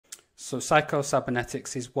So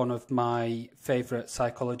Psycho-Cybernetics is one of my favourite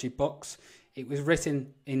psychology books. It was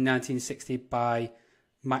written in 1960 by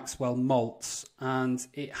Maxwell Maltz, and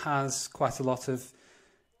it has quite a lot of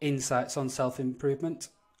insights on self-improvement.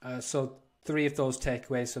 So 3 of those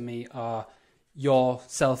takeaways for me are: your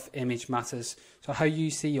self-image matters. So how you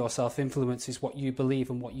see yourself influences what you believe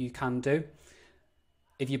and what you can do.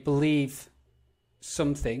 If you believe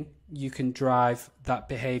something, you can drive that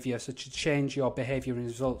behaviour. So to change your behaviour and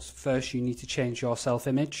results, first you need to change your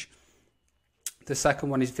self-image. The second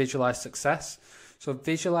one is visualise success. So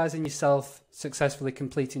visualising yourself successfully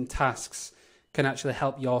completing tasks can actually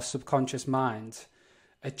help your subconscious mind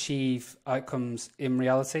achieve outcomes in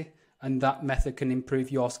reality, and that method can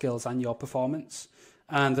improve your skills and your performance.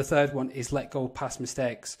 And the third one is let go of past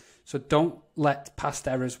mistakes. So don't let past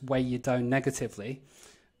errors weigh you down negatively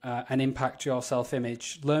and impact your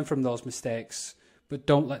self-image. Learn from those mistakes, but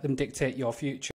don't let them dictate your future.